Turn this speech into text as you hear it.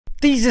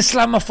These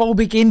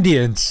Islamophobic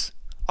Indians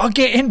are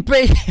getting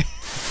brave.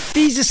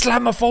 These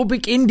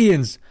Islamophobic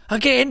Indians are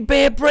getting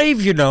bare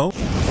brave, you know.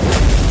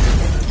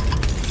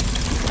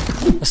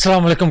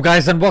 Assalamu alaikum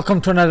guys, and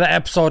welcome to another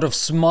episode of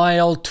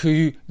Smile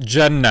to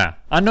Jannah.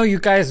 I know you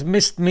guys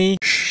missed me.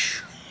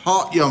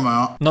 Hot your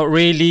mouth. Not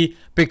really,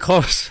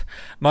 because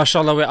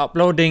mashallah we're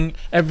uploading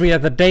every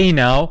other day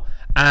now,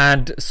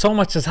 and so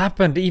much has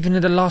happened even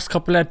in the last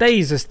couple of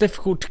days. It's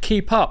difficult to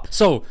keep up.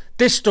 So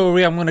this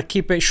story, I'm going to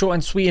keep it short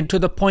and sweet and to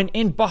the point.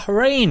 In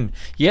Bahrain,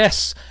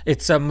 yes,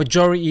 it's a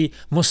majority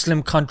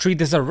Muslim country.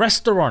 There's a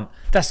restaurant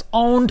that's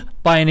owned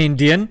by an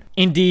Indian.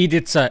 Indeed,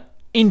 it's a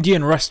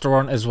Indian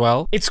restaurant as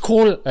well. It's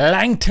called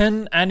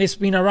Langton and it's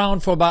been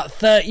around for about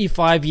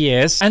 35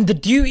 years. And the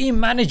duty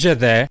manager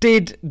there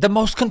did the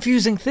most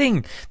confusing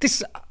thing.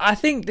 I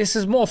think this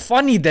is more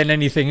funny than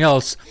anything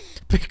else,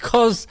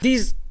 because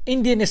these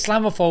Indian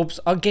Islamophobes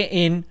are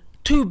getting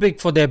too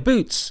big for their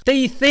boots.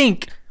 They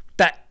think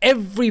that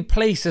every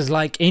place is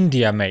like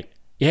India, mate.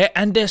 Yeah,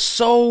 and they're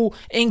so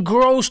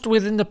engrossed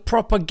within the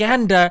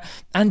propaganda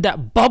and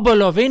that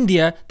bubble of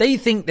India, they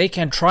think they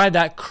can try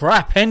that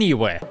crap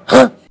anywhere.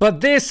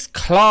 But this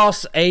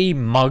Class A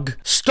mug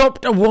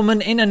stopped a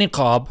woman in a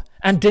Niqaab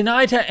and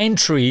denied her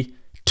entry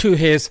to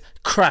his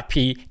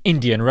crappy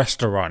Indian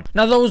restaurant.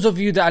 Now, those of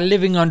you that are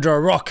living under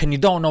a rock and you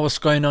don't know what's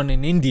going on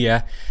in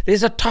India,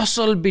 there's a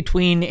tussle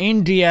between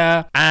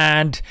India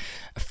and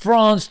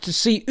France to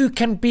see who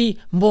can be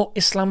more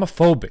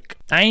Islamophobic.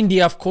 Now,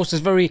 India, of course,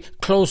 is very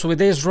close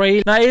with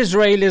Israel. Now,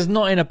 Israel is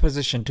not in a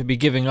position to be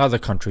giving other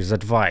countries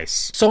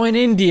advice. So in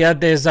India,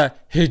 there's a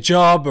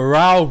hijab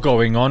row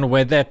going on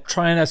where they're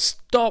trying to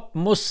stop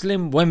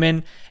Muslim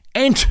women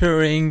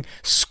entering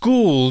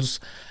schools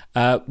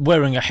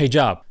wearing a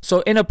hijab.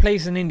 So in a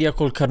place in India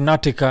called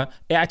Karnataka,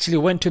 it actually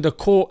went to the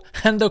court,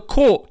 and the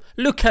court,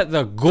 look at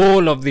the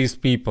gall of these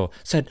people,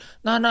 said,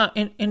 no,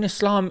 in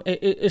Islam,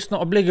 it's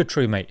not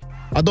obligatory, mate.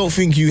 I don't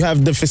think you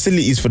have the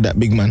facilities for that,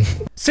 big man.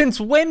 Since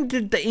when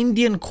did the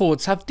Indian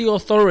courts have the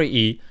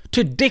authority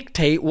to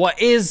dictate what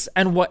is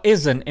and what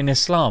isn't in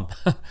Islam?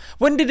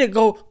 When did it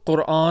go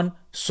Quran,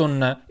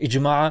 Sunnah,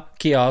 Ijma',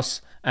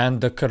 Qiyas,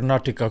 and the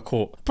Karnataka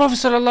court? Prophet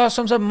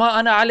ﷺ said, Ma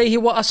ana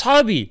alayhi wa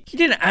ashabi. He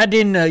didn't add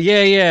in,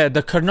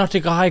 the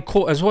Karnataka High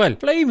Court as well.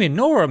 Blaming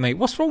Nora, mate.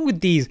 What's wrong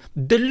with these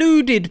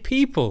deluded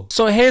people?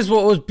 So here's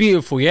what was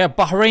beautiful, yeah?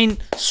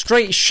 Bahrain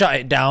straight shut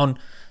it down.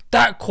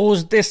 That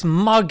caused this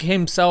mug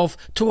himself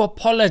to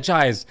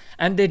apologize,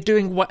 and they're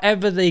doing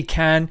whatever they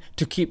can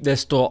to keep their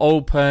store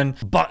open,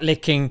 butt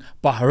licking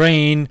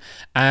Bahrain,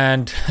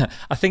 and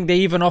I think they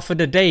even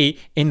offered a day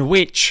in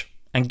which,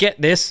 and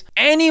get this,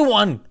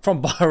 anyone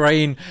from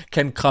Bahrain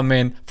can come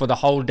in for the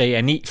whole day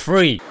and eat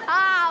free.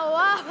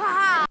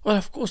 Well,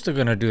 of course they're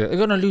going to do that. They're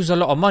going to lose a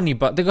lot of money,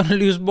 but they're going to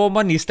lose more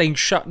money staying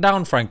shut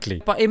down,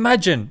 frankly. But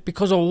imagine,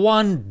 because of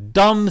one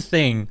dumb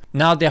thing,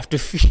 now they have to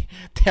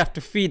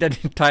feed an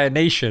entire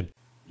nation.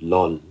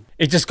 Lol.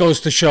 It just goes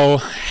to show,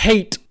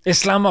 hate,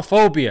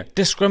 Islamophobia,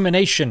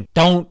 discrimination,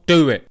 don't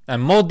do it.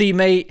 And Modi,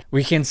 mate,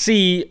 we can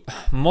see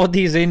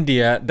Modi's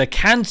India, the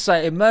cancer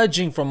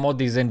emerging from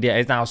Modi's India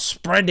is now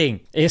spreading.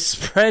 It's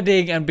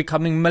spreading and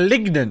becoming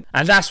malignant.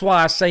 And that's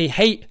why I say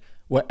hate,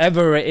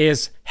 wherever it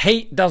is.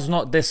 Hate does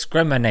not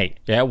discriminate.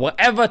 Yeah,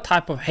 whatever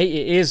type of hate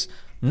it is,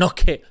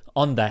 knock it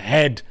on the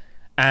head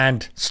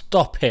and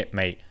stop it,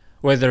 mate.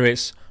 Whether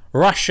it's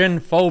Russian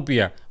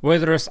phobia,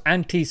 whether it's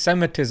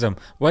anti-Semitism,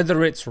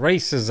 whether it's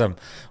racism,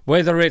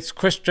 whether it's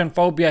Christian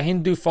phobia,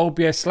 Hindu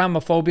phobia,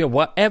 Islamophobia,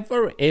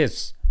 whatever it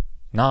is.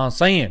 Know what I'm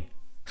saying?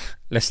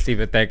 Let's leave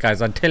it there,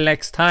 guys. Until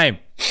next time.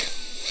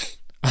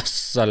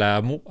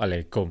 Assalamu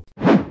alaikum.